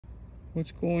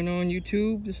What's going on,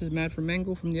 YouTube? This is Matt from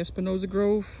Mango from the Espinosa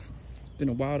Grove. It's been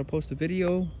a while to post a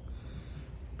video.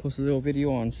 Post a little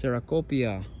video on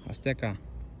Cecropia azteca.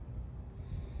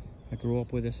 I grew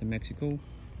up with this in Mexico.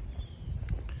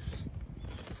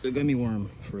 The gummy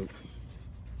worm fruit.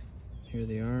 Here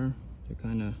they are. They're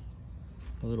kind of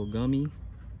a little gummy.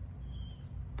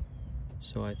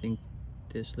 So I think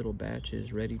this little batch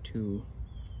is ready to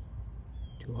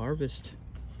harvest.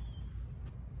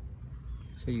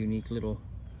 It's a unique little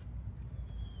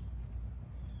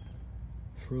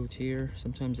fruit here.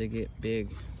 Sometimes they get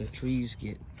big. The trees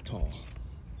get tall.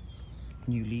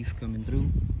 New leaf coming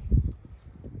through.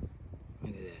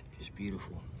 Look at that, just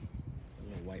beautiful. A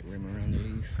little white rim around the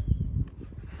leaf.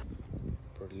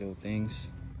 Pretty little things.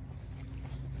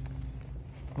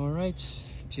 All right,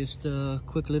 just a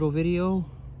quick little video.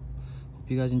 Hope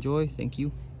you guys enjoy. Thank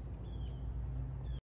you.